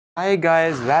Hi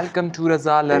guys, welcome to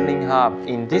Raza Learning Hub.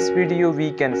 In this video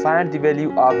we can find the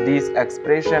value of this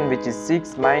expression, which is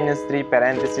 6 minus 3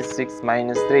 parenthesis 6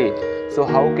 minus 3. So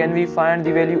how can we find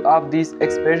the value of this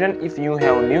expression? If you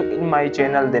have new in my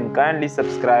channel, then kindly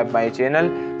subscribe my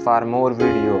channel for more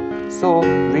video. So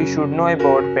we should know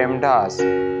about PEMDAS,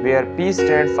 where P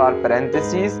stands for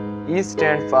parentheses, E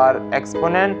stands for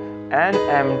exponent, and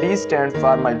MD stands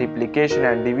for multiplication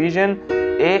and division.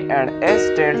 A and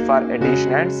S stand for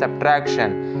addition and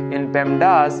subtraction. In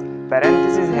PEMDAS,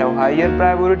 parentheses have higher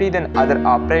priority than other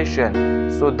operation.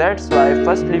 So that's why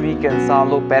firstly we can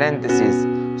solve parentheses.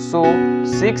 So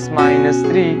 6 minus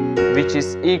 3, which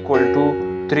is equal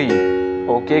to 3.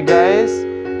 Okay guys,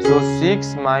 so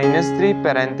 6 minus 3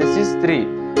 parentheses 3.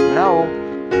 Now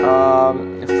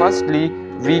firstly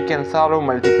we can solve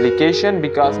multiplication,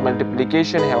 because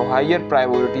multiplication have higher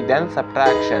priority than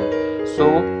subtraction.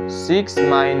 So 6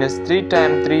 minus 3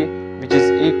 times 3, which is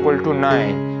equal to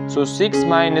 9. So 6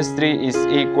 minus 3 is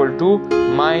equal to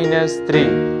minus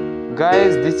 3.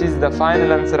 Guys, this is the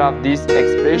final answer of this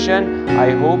expression.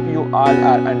 I hope you all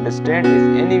are understand.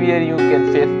 If anywhere you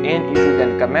can face any issue,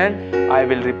 then comment. I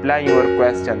will reply your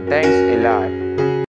question. Thanks a lot.